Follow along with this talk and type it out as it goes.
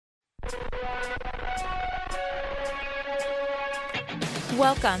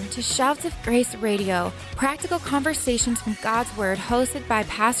Welcome to Shouts of Grace Radio, practical conversations from God's Word, hosted by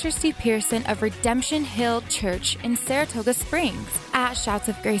Pastor Steve Pearson of Redemption Hill Church in Saratoga Springs. At Shouts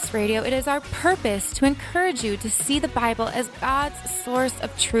of Grace Radio, it is our purpose to encourage you to see the Bible as God's source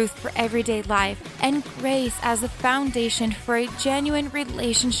of truth for everyday life and grace as the foundation for a genuine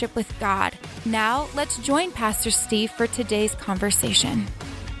relationship with God. Now, let's join Pastor Steve for today's conversation.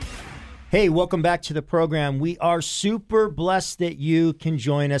 Hey, welcome back to the program. We are super blessed that you can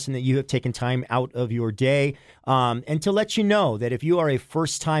join us and that you have taken time out of your day. And to let you know that if you are a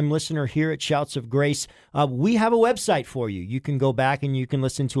first-time listener here at Shouts of Grace, we have a website for you. You can go back and you can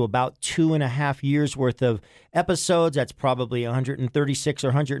listen to about 2.5 years worth of episodes. That's probably 136 or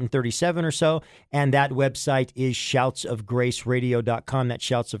 137 or so. And that website is shoutsofgraceradio.com. That's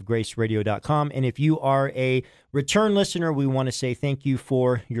shoutsofgraceradio.com. And if you are a return listener, we want to say thank you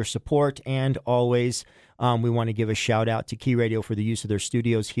for your support, and always we want to give a shout out to Key Radio for the use of their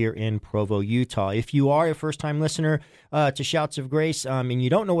studios here in Provo, Utah. If you are a first-time listener to Shouts of Grace and you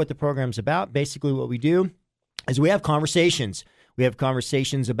don't know what the program's about, basically what we do is we have conversations. We have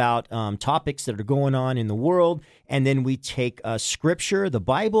conversations about topics that are going on in the world, and then we take Scripture, the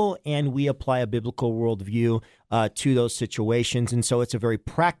Bible, and we apply a biblical worldview to those situations. And so it's a very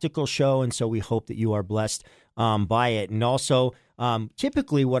practical show, and so we hope that you are blessed by it. And also,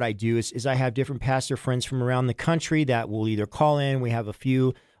 typically what I do is I have different pastor friends from around the country that will either call in. We have a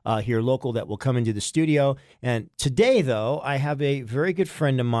few here local that will come into the studio. And today, though, I have a very good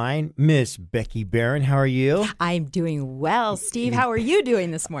friend of mine, Miss Becky Barron. How are you? I'm doing well. Steve, how are you doing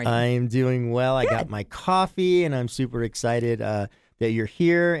this morning? I am doing well. Good. I got my coffee, and I'm super excited that you're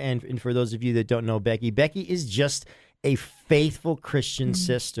here. And for those of you that don't know Becky, Becky is just a faithful Christian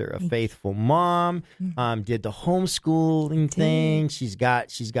sister, a faithful mom, did the homeschooling thing. She's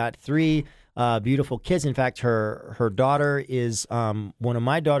got 3 beautiful kids. In fact, her daughter is one of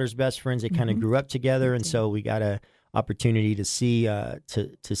my daughter's best friends. They kind of grew up together, and so we got an opportunity to see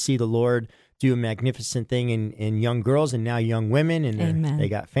the Lord do a magnificent thing in young girls and now young women, and they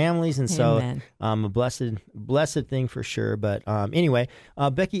got families, and so a blessed thing for sure. But anyway,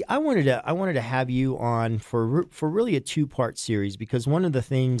 Becky, I wanted to have you on for really a 2-part series, because one of the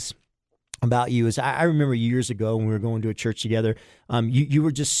things about you is I remember years ago when we were going to a church together, you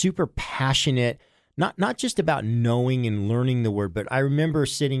were just super passionate, not just about knowing and learning the word, but I remember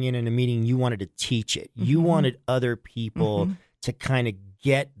sitting in a meeting, you wanted to teach it. You wanted other people to kind of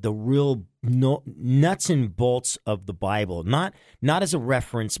get the real nuts and bolts of the Bible, not as a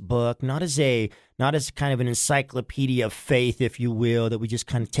reference book, not as kind of an encyclopedia of faith, if you will, that we just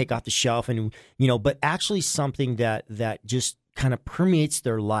kind of take off the shelf and but actually something that just kind of permeates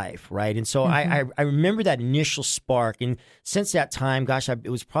their life, right? And so I remember that initial spark, and since that time, gosh, it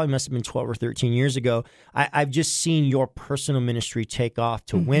was probably must have been 12 or 13 years ago, I've just seen your personal ministry take off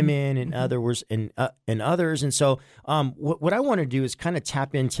to women and others, and others. And so what I want to do is kind of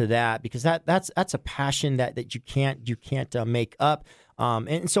tap into that, because that's a passion that you can't make up.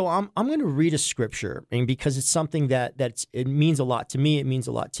 And so I'm going to read a scripture, and because it's something that it means a lot to me, it means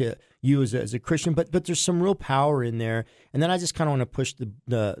a lot to you as a Christian, but there's some real power in there. And then I just kind of want to push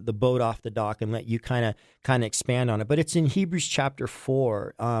the boat off the dock and let you kind of expand on it. But it's in Hebrews chapter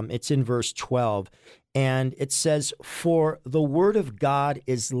 4. It's in verse 12, and it says, "For the word of God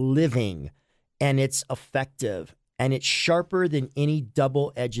is living, and it's effective, and it's sharper than any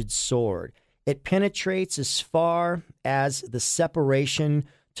double-edged sword. It penetrates as far as the separation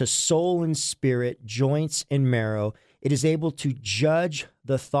to soul and spirit, joints and marrow. It is able to judge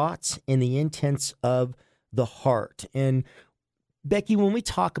the thoughts and the intents of the heart." And Becky, when we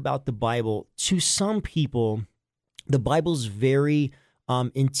talk about the Bible, to some people, the Bible's very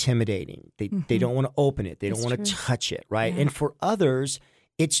intimidating. They don't want to open it. They don't want to touch it, right? Yeah. And for others,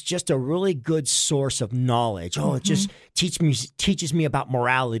 it's just a really good source of knowledge. Oh, it just teaches me about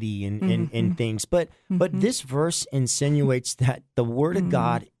morality and things. But this verse insinuates that the Word of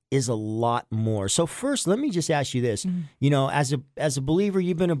God is a lot more. So first, let me just ask you this. As a believer,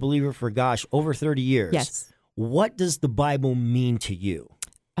 you've been a believer for, over 30 years. Yes. What does the Bible mean to you?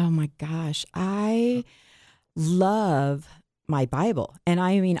 Oh, my gosh. I love my Bible. And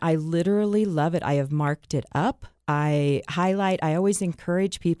I literally love it. I have marked it up. I always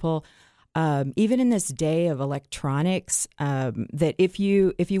encourage people, even in this day of electronics, that if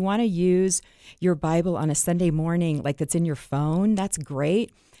you want to use your Bible on a Sunday morning, like that's in your phone, that's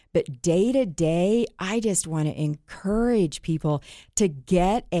great. But day to day, I just want to encourage people to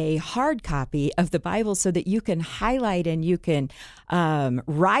get a hard copy of the Bible so that you can highlight and you can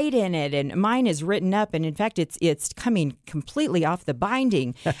write in it. And mine is written up, and in fact, it's coming completely off the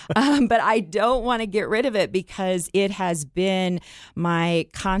binding. But I don't want to get rid of it because it has been my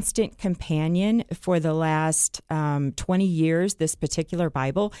constant companion for the last 20 years, this particular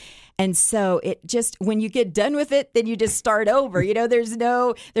Bible. And so it just, when you get done with it, then you just start over. There's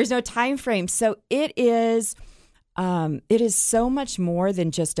no time frame. So it is so much more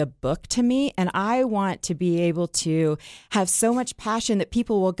than just a book to me. And I want to be able to have so much passion that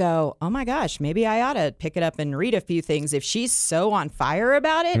people will go, oh my gosh, maybe I ought to pick it up and read a few things. If she's so on fire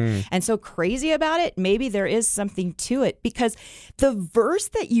about it and so crazy about it, maybe there is something to it. Because the verse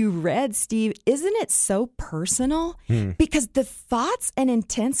that you read, Steve, isn't it so personal? Because the thoughts and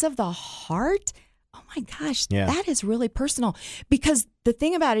intents of the heart, oh my gosh, that is really personal. Because the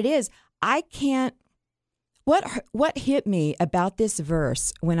thing about it is, I can't. What hit me about this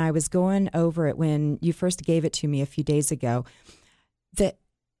verse when I was going over it, when you first gave it to me a few days ago, that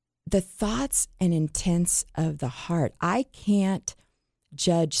the thoughts and intents of the heart, I can't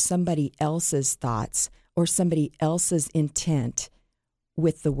judge somebody else's thoughts or somebody else's intent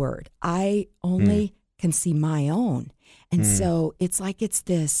with the word. I only can see my own. And so it's like it's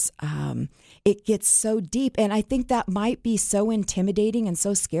this, it gets so deep. And I think that might be so intimidating and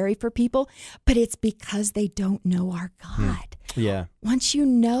so scary for people, but it's because they don't know our God. Yeah. Once you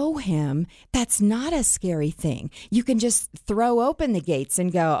know him, that's not a scary thing. You can just throw open the gates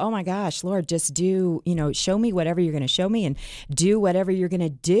and go, oh my gosh, Lord, just do, show me whatever you're going to show me and do whatever you're going to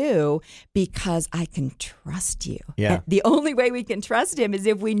do because I can trust you. Yeah. And the only way we can trust him is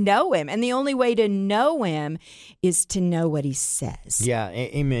if we know him. And the only way to know him is to know what he says. Yeah.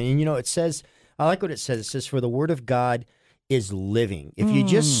 Amen. And it says, I like what it says. It says, for the word of God is living. If you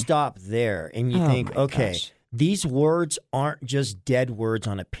just stop there and you think, okay, gosh, these words aren't just dead words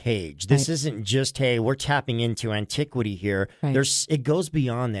on a page. This isn't just, hey, we're tapping into antiquity here. Right. It goes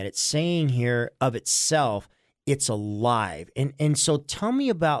beyond that. It's saying here of itself, it's alive. And so tell me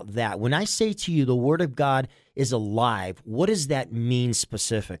about that. When I say to you, the word of God is alive, what does that mean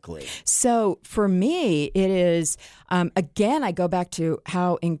specifically? So for me, it is, again, I go back to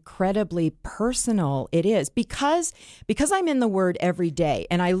how incredibly personal it is because I'm in the Word every day.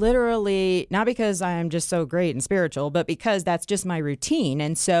 And I literally, not because I'm just so great and spiritual, but because that's just my routine.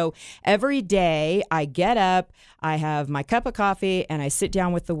 And so every day I get up, I have my cup of coffee, and I sit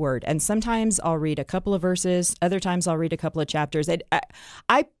down with the Word. And sometimes I'll read a couple of verses. Other times I'll read a couple of chapters.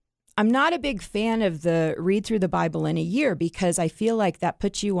 I'm not a big fan of the read through the Bible in a year because I feel like that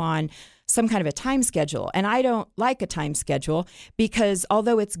puts you on some kind of a time schedule. And I don't like a time schedule because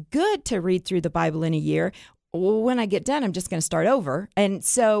although it's good to read through the Bible in a year, when I get done, I'm just going to start over. And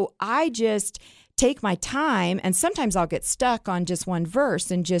so I just take my time, and sometimes I'll get stuck on just one verse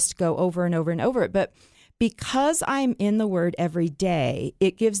and just go over and over and over it. But because I'm in the Word every day,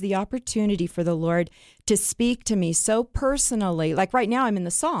 it gives the opportunity for the Lord to speak to me so personally. Like right now, I'm in the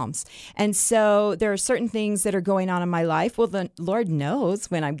Psalms. And so there are certain things that are going on in my life. Well, the Lord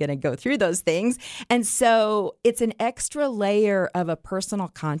knows when I'm going to go through those things. And so it's an extra layer of a personal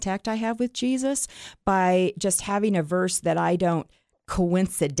contact I have with Jesus by just having a verse that I don't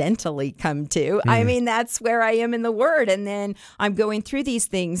coincidentally come to. I mean, that's where I am in the Word. And then I'm going through these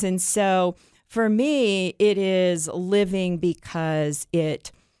things. And so for me, it is living because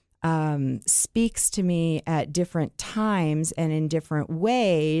it speaks to me at different times and in different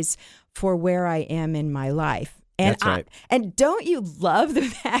ways for where I am in my life. And that's right. And don't you love the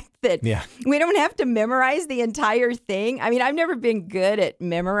fact that we don't have to memorize the entire thing? I mean, I've never been good at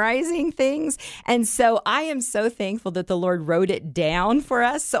memorizing things. And so I am so thankful that the Lord wrote it down for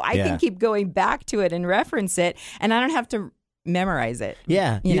us so I can keep going back to it and reference it. And I don't have to memorize it.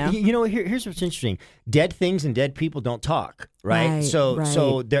 Yeah. Here's what's interesting. Dead things and dead people don't talk, right?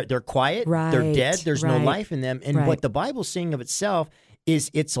 So they're quiet, they're dead, there's no life in them. And what the Bible's saying of itself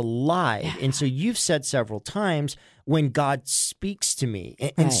is it's alive. Yeah. And so you've said several times when God speaks to me.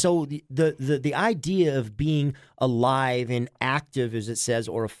 And so the idea of being alive and active, as it says,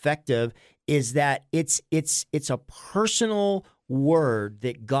 or effective, is that it's a personal word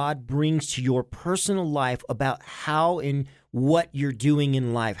that God brings to your personal life about how and what you're doing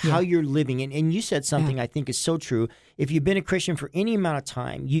in life, how you're living. And you said something I think is so true. If you've been a Christian for any amount of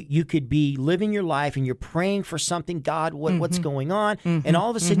time, you could be living your life and you're praying for something, God, what's going on? And all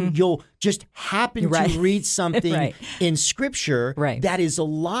of a sudden you'll just happen to read something in Scripture that is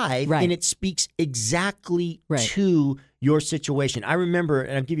alive and it speaks exactly to your situation. I remember,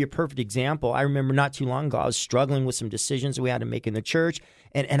 and I'll give you a perfect example. I remember not too long ago, I was struggling with some decisions we had to make in the church.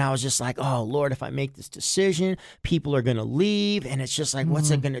 And I was just like, oh, Lord, if I make this decision, people are going to leave. And it's just like, what's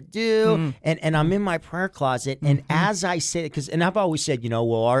it going to do? And I'm in my prayer closet. And as I say it, and I've always said,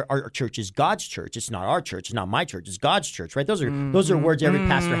 well, our church is God's church. It's not our church. It's not my church. It's God's church, right? Those are words every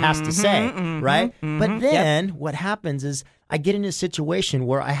pastor has to say, right? But then what happens is I get in a situation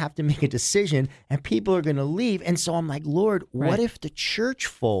where I have to make a decision and people are going to leave. And so I'm like, Lord, what if the church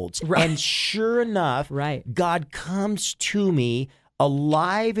folds? And sure enough, God comes to me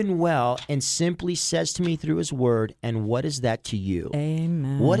alive and well and simply says to me through his word, and what is that to you?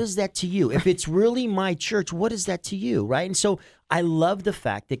 Amen. What is that to you? If it's really my church, what is that to you, right? And so I love the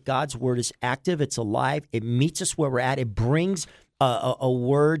fact that God's word is active, it's alive, it meets us where we're at, it brings a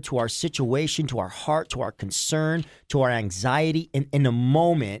word to our situation, to our heart, to our concern, to our anxiety in a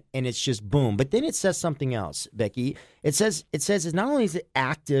moment, and it's just boom. But then it says something else, Becky. It says it's not only is it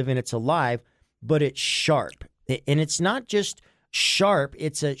active and it's alive, but it's sharp. And it's not just sharp,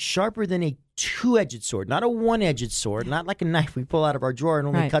 it's a sharper than a two-edged sword, not a one-edged sword, not like a knife we pull out of our drawer and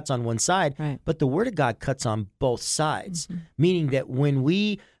only cuts on one side, but the word of God cuts on both sides, meaning that when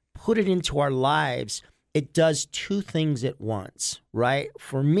we put it into our lives, it does two things at once, right?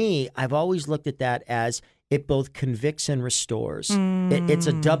 For me, I've always looked at that as it both convicts and restores. It's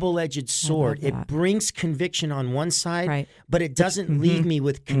a double-edged sword. It brings conviction on one side, but it doesn't leave me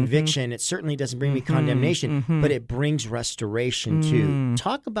with conviction. It certainly doesn't bring me condemnation, but it brings restoration too.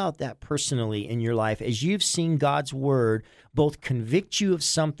 Talk about that personally in your life as you've seen God's word both convict you of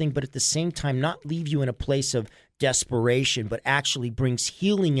something, but at the same time not leave you in a place of desperation, but actually brings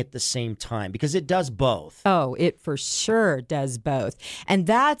healing at the same time, because it does both. Oh, it for sure does both. And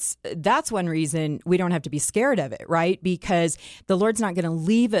that's one reason we don't have to be scared of it, right? Because the Lord's not going to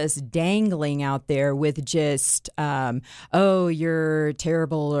leave us dangling out there with just, oh, you're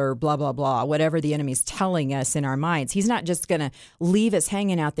terrible or blah, blah, blah, whatever the enemy's telling us in our minds. He's not just going to leave us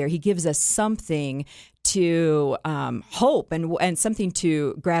hanging out there. He gives us something to hope and something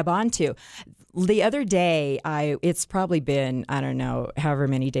to grab onto. The other day, it's probably been, I don't know, however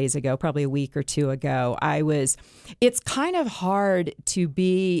many days ago, probably a week or two ago, it's kind of hard to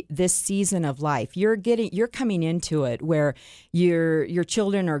be this season of life. You're coming into it where your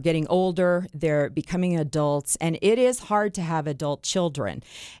children are getting older, they're becoming adults, and it is hard to have adult children.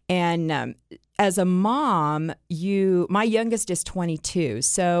 And as a mom, my youngest is 22,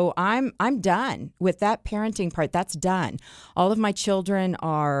 so I'm done with that parenting part. That's done. All of my children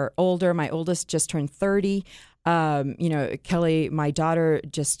are older. My oldest just turned 30. Kelly, my daughter,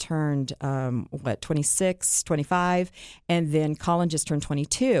 just turned 26, 25, and then Colin just turned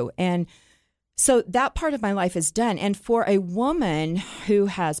 22. And so that part of my life is done. And for a woman who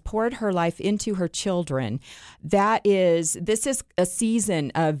has poured her life into her children, this is a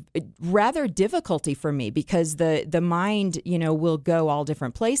season of rather difficulty for me, because the mind, will go all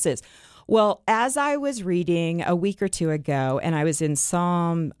different places. Well, as I was reading a week or two ago, and I was in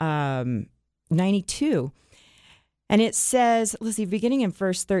Psalm 92, and it says, let's see, beginning in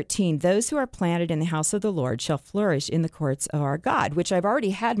verse 13, those who are planted in the house of the Lord shall flourish in the courts of our God, which I've already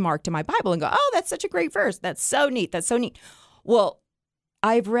had marked in my Bible and go, oh, that's such a great verse. That's so neat. That's so neat. Well,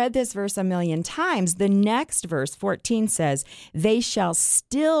 I've read this verse a million times. The next verse, 14, says, they shall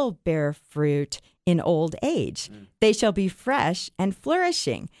still bear fruit in old age. They shall be fresh and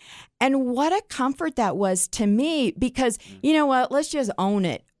flourishing. And what a comfort that was to me, because you know what? Let's just own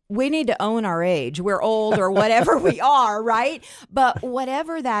it. We need to own our age. We're old or whatever we are, right? But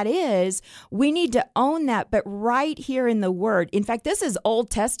whatever that is, we need to own that. But right here in the Word, in fact, this is Old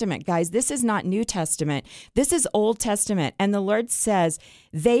Testament, guys. This is not New Testament. This is Old Testament. And the Lord says,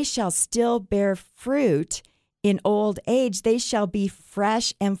 they shall still bear fruit in old age. They shall be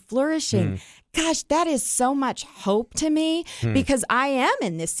fresh and flourishing. Gosh, that is so much hope to me, because I am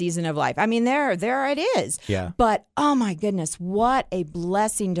in this season of life. I mean, there it is. Yeah. But oh my goodness, what a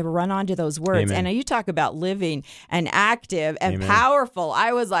blessing to run onto those words. Amen. And you talk about living and active and Amen. Powerful.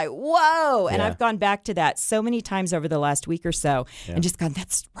 I was like, whoa. And I've gone back to that so many times over the last week or so and just gone,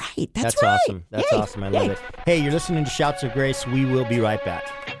 that's right. That's right. Awesome. That's awesome. I love it. Hey, you're listening to Shouts of Grace. We will be right back.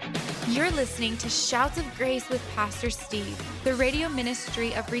 You're listening to Shouts of Grace with Pastor Steve, the radio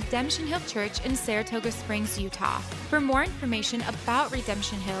ministry of Redemption Hill Church in Saratoga Springs, Utah. For more information about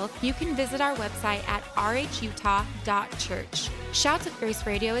Redemption Hill, you can visit our website at rhutah.church. Shouts of Grace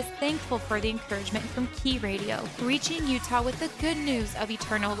Radio is thankful for the encouragement from Key Radio, reaching Utah with the good news of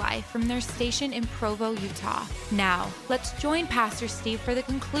eternal life from their station in Provo, Utah. Now, let's join Pastor Steve for the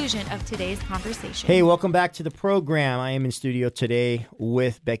conclusion of today's conversation. Hey, welcome back to the program. I am in studio today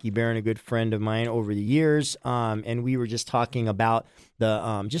with Becky Barron, a good friend of mine over the years, and we were just talking about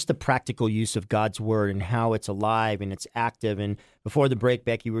the just the practical use of God's Word and how it's alive and it's active. And before the break,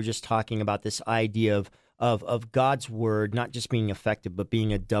 Becky, we were just talking about this idea of God's word not just being effective, but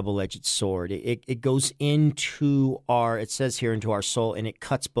being a double-edged sword. It goes into it says here, into our soul, and it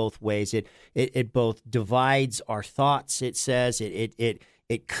cuts both ways. It both divides our thoughts, it says,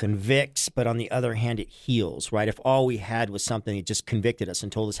 it convicts, but on the other hand, it heals, right? If all we had was something that just convicted us and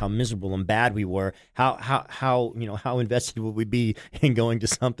told us how miserable and bad we were, how invested would we be in going to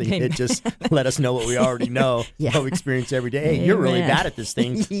something that just let us know what we already know, what we experience every day? Hey, you're really bad at this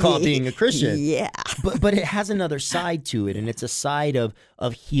thing called being a Christian. Yeah. But it has another side to it, and it's a side of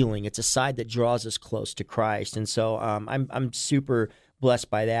healing. It's a side that draws us close to Christ. And so I'm super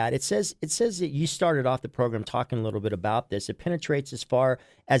blessed by that. It says that you started off the program talking a little bit about this. It penetrates as far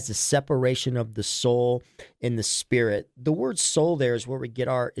as the separation of the soul and the spirit. The word soul there is where we get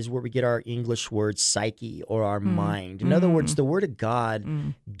our English word psyche, or our mind. In other words, the word of God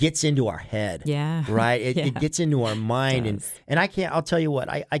gets into our head. Yeah. Right? It gets into our mind. And I'll tell you what,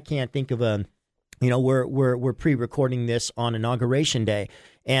 I can't think of we're pre-recording this on Inauguration Day,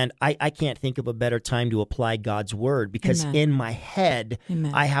 and I can't think of a better time to apply God's word, because in my head,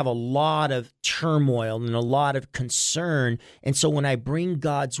 I have a lot of turmoil and a lot of concern. And so when I bring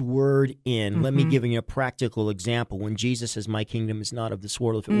God's word in, let me give you a practical example. When Jesus says, "My kingdom is not of this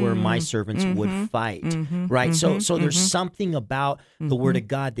world. If it were, my servants would fight." Right? So there's something about the word of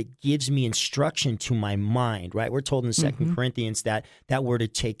God that gives me instruction to my mind, right? We're told in 2 Corinthians that we're to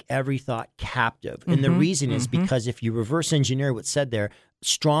take every thought captive. And the reason is because if you reverse engineer what's said there,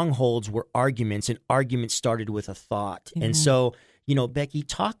 strongholds were arguments, and arguments started with a thought. And so, Becky,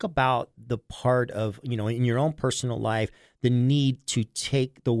 talk about the part of, in your own personal life, the need to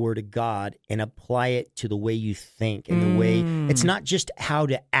take the word of God and apply it to the way you think, and the way, it's not just how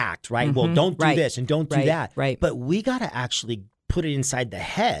to act, right? Well, don't do this and don't do that. Right. But we got to actually put it inside the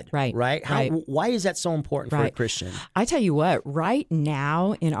head. Right. Why is that so important for a Christian? I tell you what, right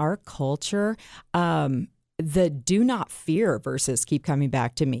now in our culture, the do not fear verses keep coming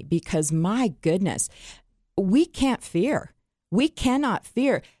back to me, because my goodness, we can't fear. We cannot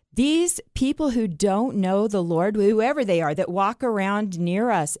fear. These people who don't know the Lord, whoever they are, that walk around near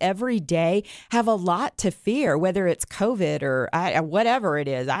us every day, have a lot to fear, whether it's COVID or whatever it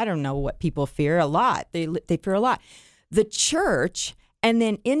is. I don't know what people fear. A lot. They fear a lot. The church, and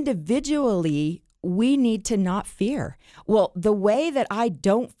then individually, we need to not fear. Well, the way that I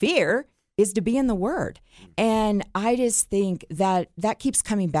don't fear is to be in the Word. And I just think that keeps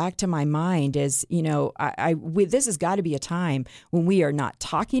coming back to my mind is, this has got to be a time when we are not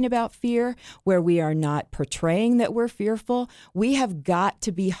talking about fear, where we are not portraying that we're fearful. We have got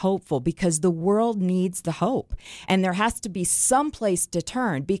to be hopeful, because the world needs the hope. And there has to be some place to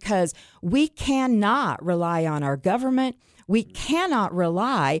turn, because we cannot rely on our government. We cannot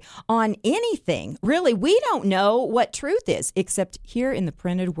rely on anything. Really, we don't know what truth is except here in the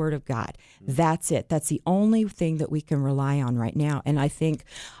printed Word of God. That's it. That's the only thing that we can rely on right now. And I think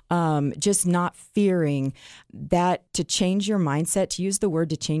just not fearing that, to change your mindset, to use the word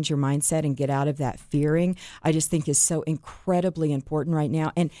to change your mindset and get out of that fearing, I just think is so incredibly important right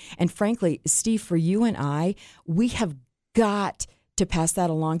now. And frankly, Steve, for you and I, we have got to pass that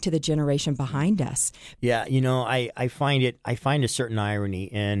along to the generation behind us. Yeah, I find a certain irony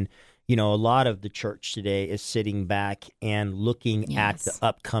in, a lot of the church today is sitting back and looking at the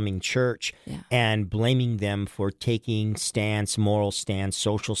upcoming church and blaming them for taking stands, moral stands,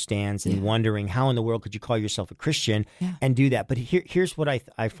 social stands, and wondering how in the world could you call yourself a Christian and do that. But here's what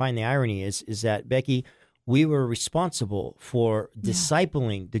I find the irony is that, Becky, we were responsible for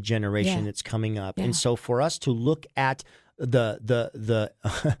discipling the generation that's coming up. And so for us to look at the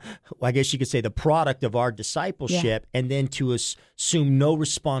I guess you could say the product of our discipleship, and then to assume no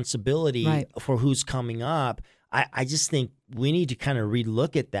responsibility for who's coming up, I just think we need to kind of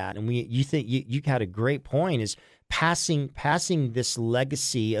relook at that. And you had a great point, is passing this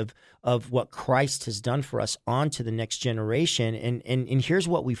legacy of what Christ has done for us on to the next generation. And here's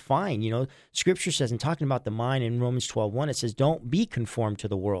what we find. Scripture says, in talking about the mind in Romans 12:1, it says, don't be conformed to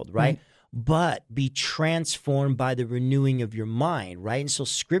the world, right? But be transformed by the renewing of your mind, right? And so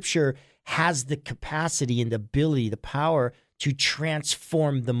Scripture has the capacity and the ability, the power to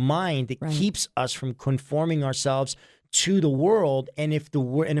transform the mind that keeps us from conforming ourselves to the world. And if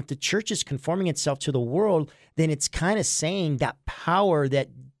the church is conforming itself to the world, then it's kind of saying that power that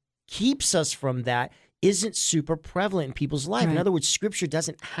keeps us from that isn't super prevalent in people's life. In other words, Scripture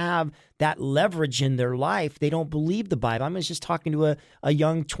doesn't have that leverage in their life, they don't believe the Bible. I was just talking to a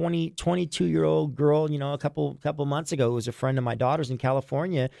young 22-year-old girl, a couple months ago, who was a friend of my daughter's in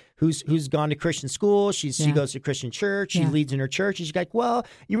California, who's gone to Christian school. She goes to Christian church. She leads in her church. And she's like, well,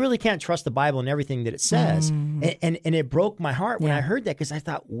 you really can't trust the Bible and everything that it says. And it broke my heart when I heard that, because I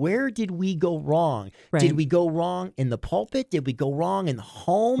thought, where did we go wrong? Right. Did we go wrong in the pulpit? Did we go wrong in the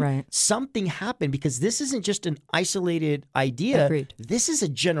home? Right. Something happened, because this isn't just an isolated idea. Agreed. This is a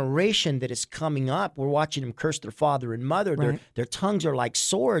generation that is coming up. We're watching them curse their father and mother. Right. Their tongues are like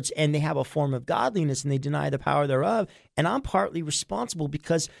swords, and they have a form of godliness, and they deny the power thereof. And I'm partly responsible,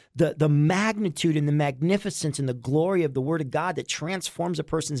 because the magnitude and the magnificence and the glory of the Word of God that transforms a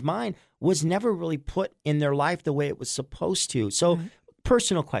person's mind was never really put in their life the way it was supposed to. So,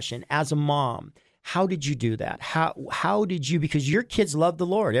 personal question, as a mom, how did you do that? How did you, because your kids love the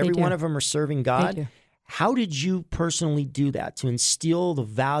Lord. Every one of them are serving God. They do. How did you personally do that to instill the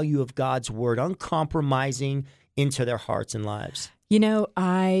value of God's Word, uncompromising, into their hearts and lives?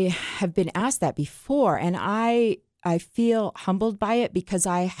 I have been asked that before, and I feel humbled by it, because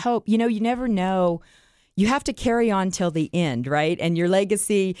I hope, you never know. You have to carry on till the end, right? And your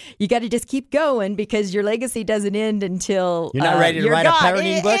legacy, you got to just keep going, because your legacy doesn't end until you're not ready to write a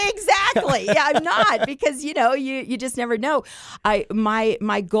parenting book. Exactly. Yeah, I'm not, because you just never know.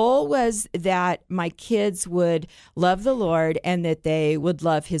 My goal was that my kids would love the Lord and that they would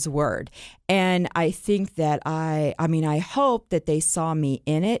love His Word. And I think that I hope that they saw me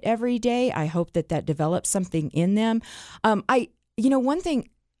in it every day. I hope that developed something in them. One thing,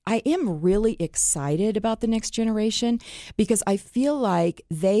 I am really excited about the next generation, because I feel like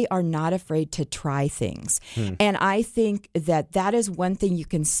they are not afraid to try things. And I think that is one thing you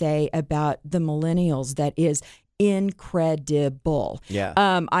can say about the millennials that is incredible. Yeah.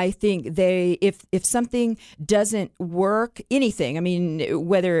 I think if something doesn't work, anything,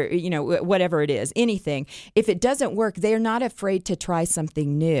 whether, whatever it is, anything, if it doesn't work, they're not afraid to try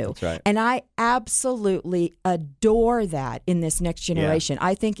something new. That's right. And I absolutely adore that in this next generation.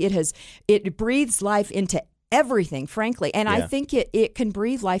 I think it breathes life into everything, frankly. And I think it can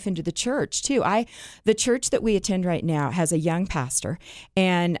breathe life into the church too. The church that we attend right now has a young pastor,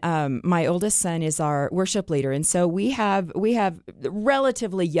 and my oldest son is our worship leader. And so we have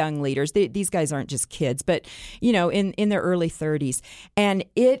relatively young leaders. These guys aren't just kids, but in their early 30s. And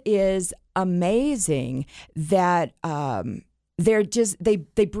it is amazing that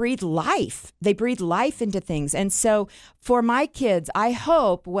they breathe life. They breathe life into things. And so for my kids, I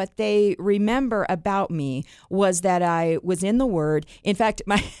hope what they remember about me was that I was in the Word. In fact,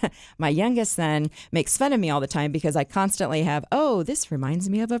 my youngest son makes fun of me all the time, because I constantly have, this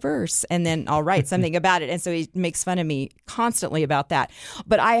reminds me of a verse, and then I'll write something about it. And so he makes fun of me constantly about that.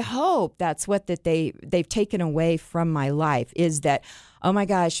 But I hope that's what they've taken away from my life, is that, oh my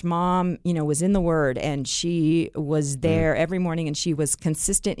gosh, Mom, was in the Word, and she was there every morning, and she was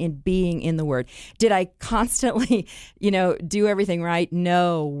consistent in being in the Word. Did I constantly, do everything right?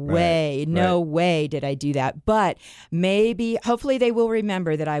 No way. No way did I do that. But hopefully they will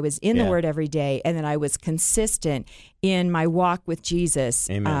remember that I was in the Word every day, and that I was consistent in my walk with Jesus.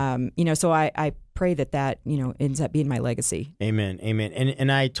 Amen. So I pray that ends up being my legacy. Amen.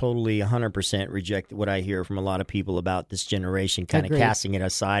 And I totally 100% reject what I hear from a lot of people about this generation, kind of casting it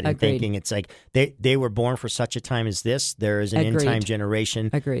aside and thinking it's like they were born for such a time as this. There is an end-time generation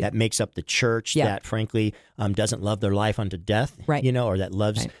that makes up the church that, frankly, doesn't love their life unto death, or that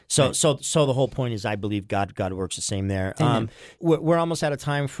loves. So the whole point is, I believe God works the same there. We're almost out of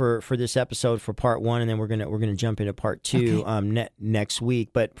time for this episode, for part one, and then we're gonna jump into part two next week.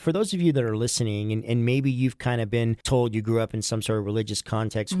 But for those of you that are listening, and maybe you've kind of been told, you grew up in some sort of religious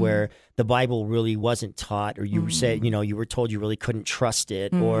context where the Bible really wasn't taught, or you said, you were told you really couldn't trust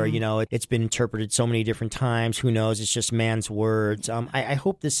it, or it's been interpreted so many different times. Who knows? It's just man's words. I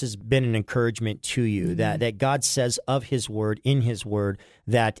hope this has been an encouragement to you that God says of His Word, in His Word,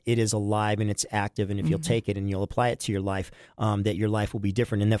 that it is alive and it's active, and if you'll take it and you'll apply it to your life, that your life will be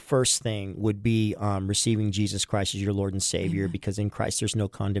different. And the first thing would be receiving Jesus Christ as your Lord and Savior, because in Christ there's no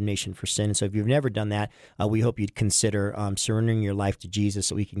condemnation for sin. And so if you've never done that, we hope you'd consider surrendering your life to Jesus,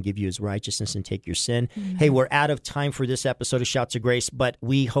 so He can give you His righteousness and take your sin. Hey, we're out of time for this episode of Shouts of Grace, but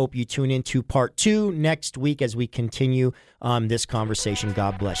we hope you tune into part two next week as we continue this conversation.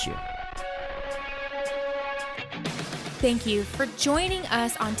 God bless you. Thank you for joining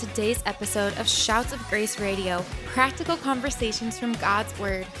us on today's episode of Shouts of Grace Radio, practical conversations from God's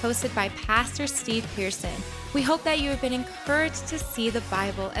Word, hosted by Pastor Steve Pearson. We hope that you have been encouraged to see the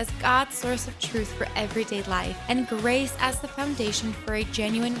Bible as God's source of truth for everyday life and grace as the foundation for a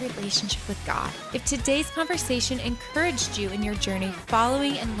genuine relationship with God. If today's conversation encouraged you in your journey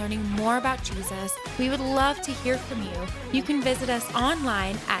following and learning more about Jesus, we would love to hear from you. You can visit us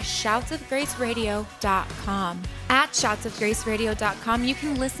online at shoutsofgraceradio.com. At shoutsofgraceradio.com, you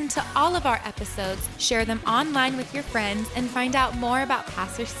can listen to all of our episodes, share them online with your friends, and find out more about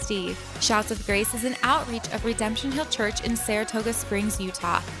Pastor Steve. Shouts of Grace is an outreach of Redemption Hill Church in Saratoga Springs,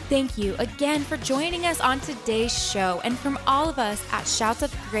 Utah. Thank you again for joining us on today's show. And from all of us at Shouts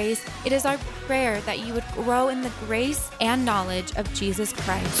of Grace, it is our prayer that you would grow in the grace and knowledge of Jesus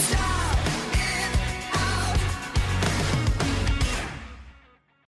Christ.